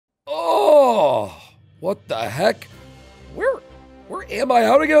Oh, what the heck? Where am I?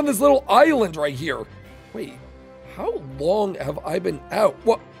 How did I get on this little island right here? Wait, how long have I been out?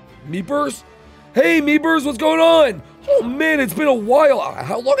 What? Meepers? Hey, Meepers, what's going on? Oh, man, it's been a while.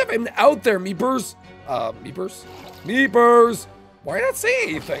 How long have I been out there, Meepers? Meepers? Meepers! Why not say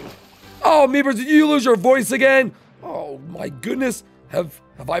anything? Oh, Meepers, did you lose your voice again? Oh, my goodness. Have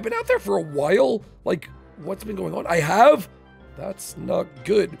I been out there for a while? Like, what's been going on? I have? That's not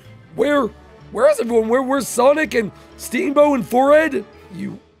good. Where is everyone? Where's Sonic and Steamboat and Forehead?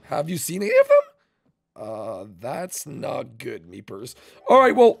 Have you seen any of them? That's not good, Meepers. All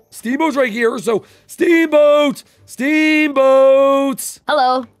right, well, Steamboat's right here, so Steamboat!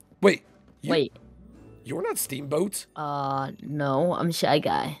 Hello. Wait. Wait. You're not Steamboat? No, I'm Shy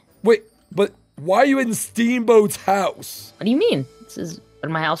Guy. Wait, but why are you in Steamboat's house? What do you mean? This has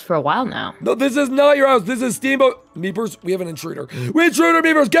been my house for a while now. No, this is not your house. This is Steamboat. Meepers, we have an intruder. Intruder,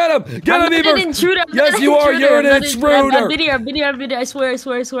 Meepers, get him! Get him, Meepers! I'm not an intruder. Yes, you are. You're an intruder. I've been here. I swear.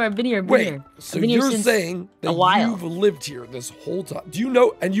 I've been here. Wait, so you're saying that you've lived here this whole time? Do you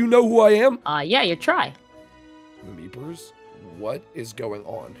know, and you know who I am? Yeah, you try. Meepers, what is going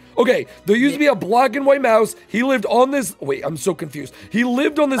on? Okay, there used to be a black and white mouse. He lived on this. Wait, I'm so confused. He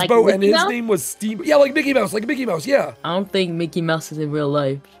lived on this boat, and his name was Steam. Yeah, like Mickey Mouse, yeah. I don't think Mickey Mouse is in real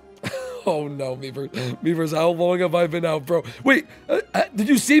life. Oh no, Meepers. Meepers, how long have I been out, bro? Wait, did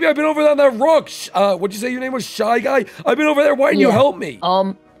you see me? I've been over there on that rock. What'd you say your name was? Shy Guy? I've been over there. Why didn't you help me?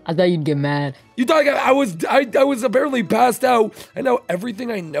 I thought you'd get mad. You thought I was apparently passed out, and now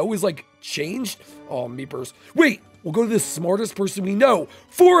everything I know is like changed? Oh, Meepers. Wait, we'll go to the smartest person we know.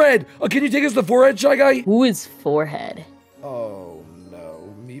 Forehead! Can you take us to Forehead, Shy Guy? Who is Forehead? Oh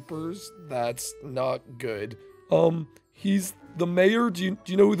no, Meepers, that's not good. He's the mayor. Do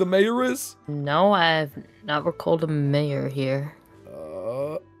you know who the mayor is? No, I've not recalled a mayor here.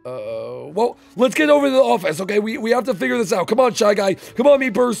 Well, let's get over to the office, okay? We have to figure this out. Come on, Shy Guy. Come on,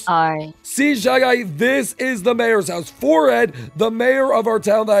 Meepers. All right. See, Shy Guy, this is the mayor's house. Forehead, the mayor of our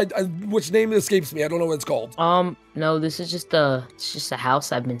town, which name escapes me. I don't know what it's called. No, this is just a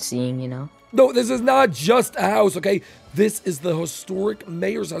house I've been seeing, you know? No, this is not just a house, okay? This is the historic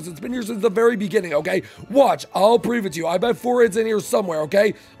mayor's house. It's been here since the very beginning, okay? Watch, I'll prove it to you. I bet Forehead's in here somewhere,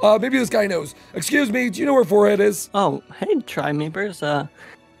 okay? Maybe this guy knows. Excuse me, do you know where Forehead is? Oh, hey, Meepers.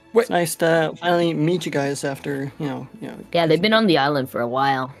 It's nice to finally meet you guys after, you know. Yeah, they've been on the island for a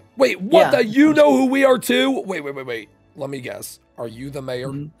while. Wait, what? Yeah. You know who we are too? Wait. Let me guess. Are you the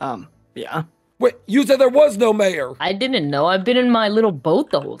mayor? Yeah. Wait, you said there was no mayor. I didn't know. I've been in my little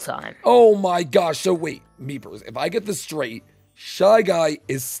boat the whole time. Oh my gosh. So wait, Meepers, if I get this straight, Shy Guy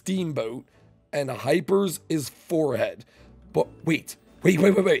is Steamboat and Hypers is Forehead. But wait.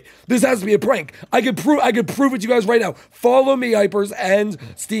 This has to be a prank. I could prove it to you guys right now. Follow me, Hypers and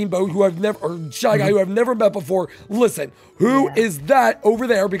Steamboat, or Shy Guy, who I've never met before. Listen, who is that over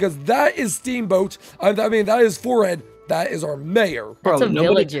there? Because that is Steamboat. I mean, that is Forehead. That is our mayor. Bro, that's a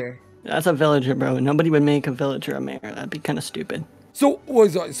villager. That's a villager, bro. Nobody would make a villager a mayor. That'd be kind of stupid. So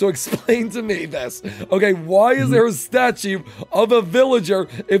explain to me this. Okay, why is there a statue of a villager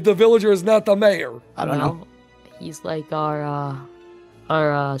if the villager is not the mayor? I don't know. He's like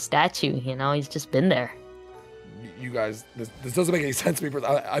our statue, you know? He's just been there. You guys, this doesn't make any sense to me.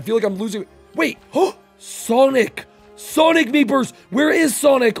 I feel like I'm losing. Wait, Sonic, Meepers, where is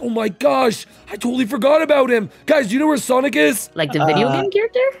Sonic? Oh my gosh, I totally forgot about him. Guys, do you know where Sonic is? Like the video game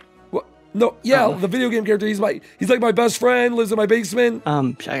character? What? No, yeah, the video game character. He's like my best friend. Lives in my basement.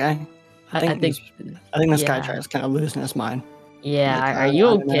 Shy Guy. I think this guy tries kind of losing his mind. Yeah, are you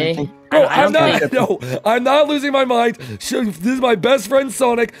okay? No, I'm not losing my mind. This is my best friend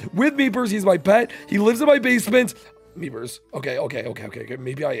Sonic with Meepers. He's my pet. He lives in my basement. Meepers. Okay.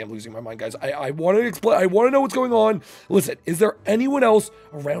 Maybe I am losing my mind, guys. I want to explain. I want to know what's going on. Listen, is there anyone else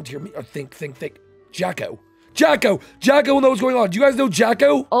around here? Think. Jacko will know what's going on. Do you guys know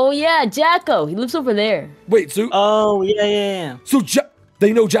Jacko? Oh yeah, Jacko. He lives over there. Wait, so. Oh yeah. So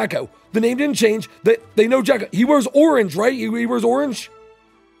they know Jacko. The name didn't change. They know Jacko. He wears orange, right? He wears orange?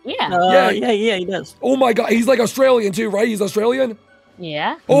 Yeah. Yeah, he does. Oh my god, he's like Australian too, right? He's Australian?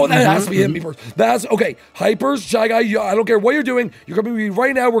 Yeah. Oh, that has to be him first. That's okay. Hypers, Shy Guy, I don't care what you're doing. You're coming with me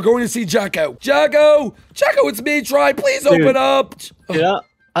right now. We're going to see Jacko. Jacko, it's me. Please open up. Yeah.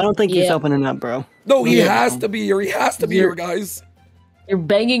 I don't think he's opening up, bro. No, he has to be here. He has to be here, guys. You're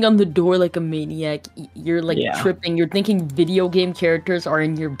banging on the door like a maniac. You're like tripping. You're thinking video game characters are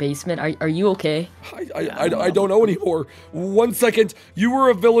in your basement. Are you okay? I don't know anymore. 1 second, you were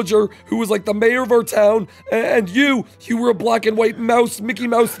a villager who was like the mayor of our town, and you were a black and white mouse, Mickey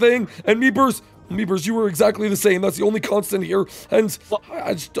Mouse thing, and Meepers, Meepers, you were exactly the same. That's the only constant here. And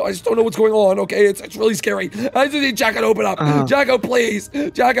I just don't know what's going on, okay? It's really scary. I just need Jacko to open up. Jacko, please.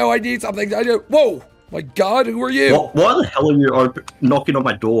 Jacko, I need something. Whoa. My God, who are you? Why the hell are you knocking on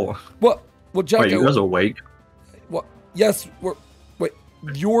my door? What? Jacko? Wait, you guys are awake? What? Yes, wait,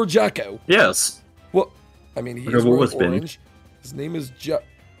 you're Jacko? Yes. Well, I mean, he's orange. His name is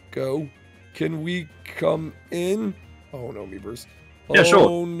Jacko. Can we come in? Oh, no, Meepers. Yeah, sure.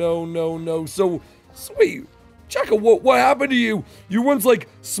 Oh, no. So wait, Jacko, what happened to you? You were once, like,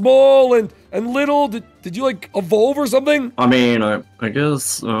 small and little. Did you, like, evolve or something? I mean, I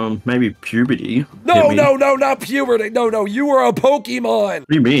guess, maybe puberty. No, not puberty. No, you were a Pokemon. What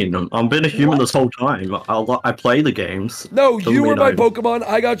do you mean? I've been a human this whole time. I play the games. No, you were my Pokemon.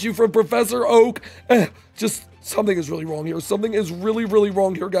 I got you from Professor Oak. Just something is really wrong here. Something is really, really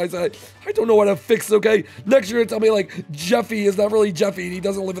wrong here, guys. I don't know how to fix it, okay? Next you're gonna tell me, like, Jeffy is not really Jeffy and he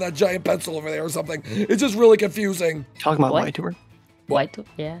doesn't live in that giant pencil over there or something. It's just really confusing. Talking about White-Tour? White-Tour,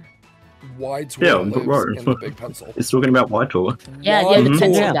 yeah. White-Tour lives in the big pencil. It's talking about White-Tour. Yeah, the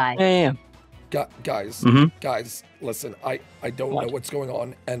pencil guy. Yeah. Guys, listen, I don't know what's going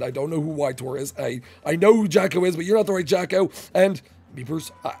on, and I don't know who White-Tour is. I know who Jacko is, but you're not the right Jacko. And,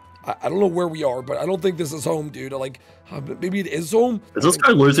 Meepers, I don't know where we are, but I don't think this is home, dude. Like, maybe it is home? Is this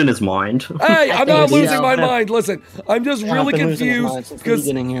guy losing his mind? Hey, I'm not losing my mind. Listen, I'm just really confused because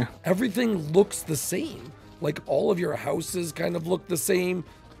everything looks the same. Like, all of your houses kind of look the same,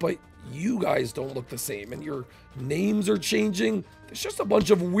 but you guys don't look the same, and your names are changing. There's just a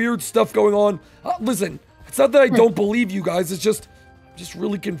bunch of weird stuff going on. Listen, it's not that I don't believe you guys. It's just, I'm just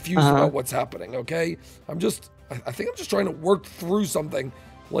really confused about what's happening, okay? I think I'm just trying to work through something.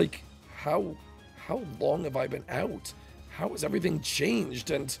 Like, how long have I been out? How has everything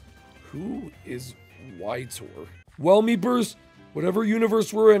changed? And who is White-Tour? Well, Meepers, whatever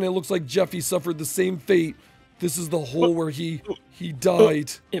universe we're in, it looks like Jeffy suffered the same fate. This is the hole where he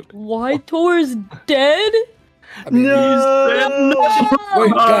died. White-Tour is dead? I mean,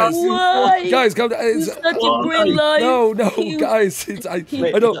 wait, guys, come down. He's such a great life. No, guys, I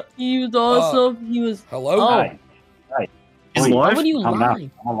don't. He was awesome. He was. Hello. Hi. He's alive? How would you lie?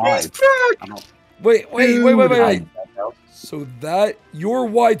 I'm alive. Wait. So you're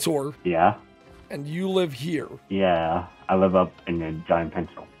White-Tour. Yeah. And you live here. Yeah. I live up in the giant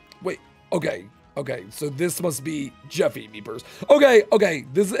pencil. Wait. Okay, so this must be Jeffy, Meepers. Okay,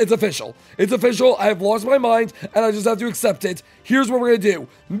 it's official. It's official. I have lost my mind, and I just have to accept it. Here's what we're gonna do.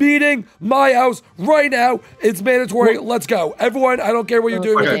 Meeting my house right now. It's mandatory. Let's go. Everyone, I don't care what you're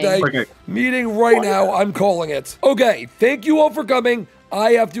doing with your day. Okay. Meeting right now. I'm calling it. Okay, thank you all for coming.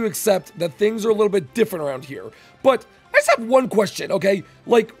 I have to accept that things are a little bit different around here. But I just have one question, okay?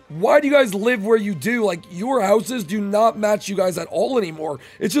 Like, why do you guys live where you do? Like, your houses do not match you guys at all anymore.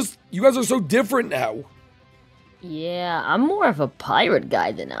 It's just, you guys are so different now. Yeah, I'm more of a pirate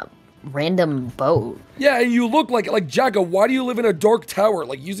guy than a random boat. Yeah, and you look like Jacko, why do you live in a dark tower?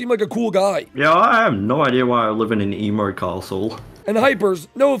 Like, you seem like a cool guy. Yeah, I have no idea why I live in an emo castle. And Hypers,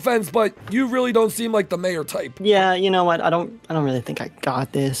 no offense, but you really don't seem like the mayor type. Yeah, you know what? I don't really think I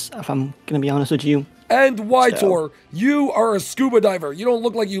got this, if I'm gonna be honest with you. And White-Tour, you are a scuba diver. You don't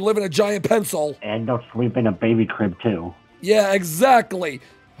look like you live in a giant pencil. And don't sleep in a baby crib, too. Yeah, exactly.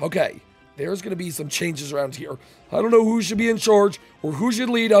 Okay, there's going to be some changes around here. I don't know who should be in charge or who should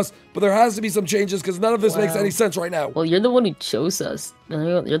lead us, but there has to be some changes because none of this makes any sense right now. Well, you're the one who chose us.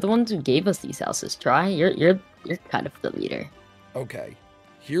 You're the ones who gave us these houses. You're kind of the leader. Okay,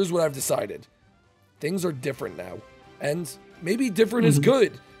 here's what I've decided. Things are different now, and maybe different is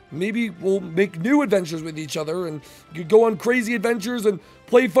good. Maybe we'll make new adventures with each other and go on crazy adventures and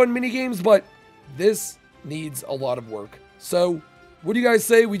play fun mini games, but this needs a lot of work. So, what do you guys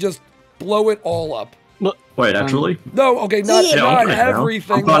say we just blow it all up? Wait, actually? No, okay, not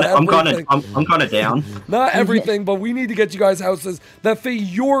everything. I'm kind of down. Not everything, but we need to get you guys houses that fit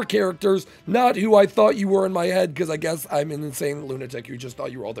your characters, not who I thought you were in my head, because I guess I'm an insane lunatic who just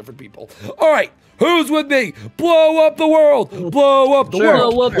thought you were all different people. All right, who's with me? Blow up the world! Blow up the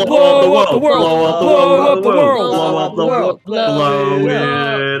world! Blow up the world! Blow up the world! Blow up the world! Blow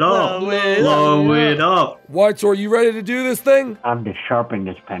it up! Blow it up! White-Tour, you ready to do this thing? I'm just sharpening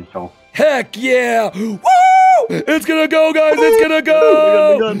this pencil. Heck yeah! Woo! It's gonna go, guys! It's gonna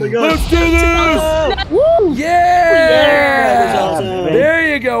go! Let's do this! Woo! Yeah!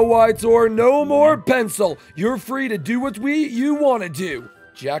 There you go, White-Tour. No more pencil. You're free to do what you want to do.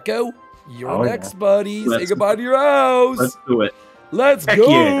 Jacko, you're next, buddy. Say goodbye to your house. Let's do it. Let's go!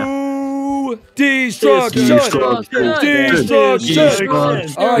 Yeah. Destruction! Destruction!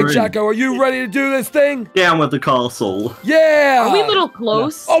 All right, Jacko, are you ready to do this thing? Down with the castle. Yeah! Are we a little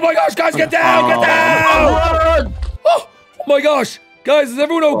close? Oh my gosh, guys, get down! Get down! Oh my gosh! Guys, is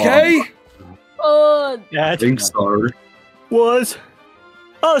everyone okay? Yeah, I think so. was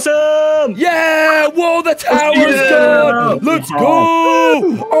awesome! Yeah! Whoa, the tower's gone! Let's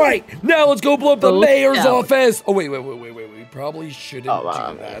go! All right, now let's go blow up the mayor's office. Oh, wait. We probably shouldn't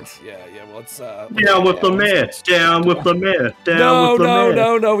do that. Yeah, well, let's... Down with the mayor! Down with the mayor! Down with the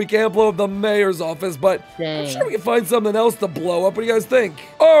mayor! No, we can't blow up the mayor's office, but I'm sure we can find something else to blow up. What do you guys think?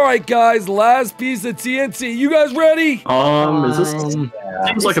 All right, guys, last piece of TNT. You guys ready? Is this...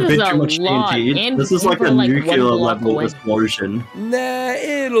 Seems like a bit too much TNT. This is like a nuclear level explosion. Nah,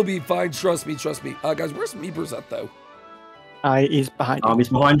 it'll be fine. Trust me. Guys, where's Meepers at, though? He's behind you. He's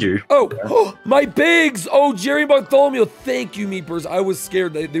behind you. Oh, my bigs! Oh, Jerry Bartholomew, thank you, Meepers. I was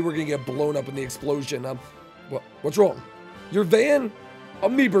scared that they were gonna get blown up in the explosion. What's wrong? Your van? Oh,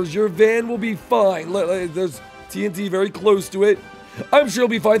 Meepers, your van will be fine. There's TNT very close to it. I'm sure it'll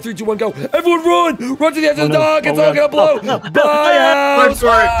be fine. 3, 2, 1, go. Everyone run! Run to the edge of the dock. It's all gonna blow. Bye!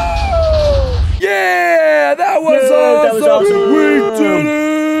 Yeah, that was awesome. We did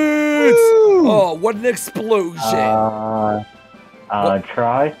it! Oh, what an explosion. Try.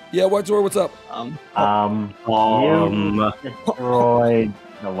 Yeah, what's up? You destroyed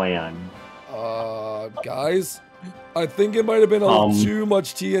the land. Guys, I think it might have been a little too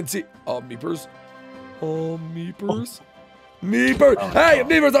much TNT. Meepers. Meepers. Hey,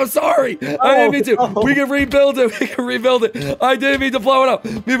 Meepers, I'm sorry. I didn't mean to. We can rebuild it. I didn't mean to blow it up.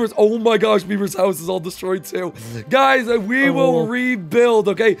 Meepers, oh my gosh, Meepers' house is all destroyed too. Guys, we will rebuild,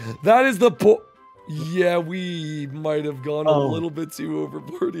 okay? That is the point. Yeah, we might have gone a little bit too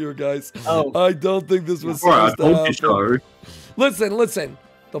overboard here, guys. I don't think this was supposed to happen. Listen.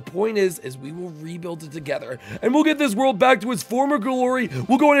 The point is we will rebuild it together, and we'll get this world back to its former glory.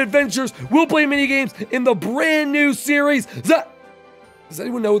 We'll go on adventures. We'll play minigames in the brand new series. Does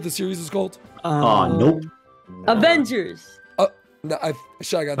anyone know what the series is called? Nope. Avengers. No,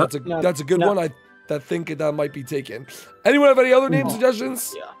 Shaggy, that's a good one. I think that might be taken. Anyone have any other name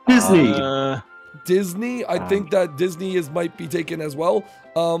suggestions? Disney. Disney. I think that Disney might be taken as well.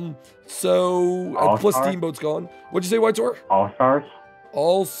 Plus Steamboat's gone. What'd you say, White Tor? All Stars.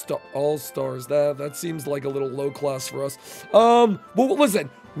 All stars. That seems like a little low class for us. Well, listen,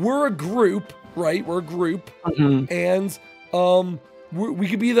 we're a group, right? We're a group, and we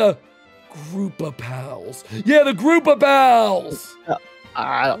could be the group of pals. Yeah, the group of pals.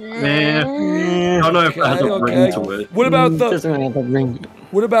 I don't know if that has a ring to it. What about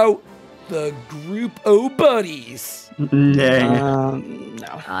What about the group o buddies? No.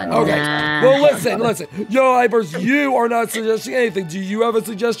 Okay. Well, listen. Yo, Ibers, you are not suggesting anything. Do you have a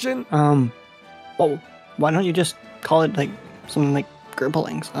suggestion? Well, why don't you just call it like something like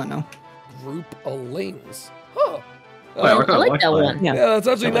Groupalings? I don't know. Groupalings. Huh. I like that one. Yeah, that's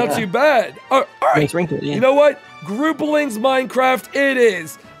actually not too bad. All right. You know what? Groupalings Minecraft it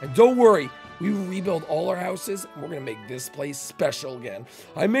is. And don't worry. We rebuild all our houses, and we're going to make this place special again.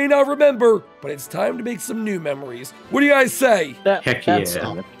 I may not remember, but it's time to make some new memories. What do you guys say? Heck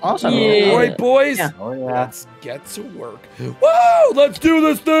yeah. Awesome. Yeah. All right, boys? Yeah. Let's get to work. Whoa! Let's do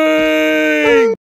this thing!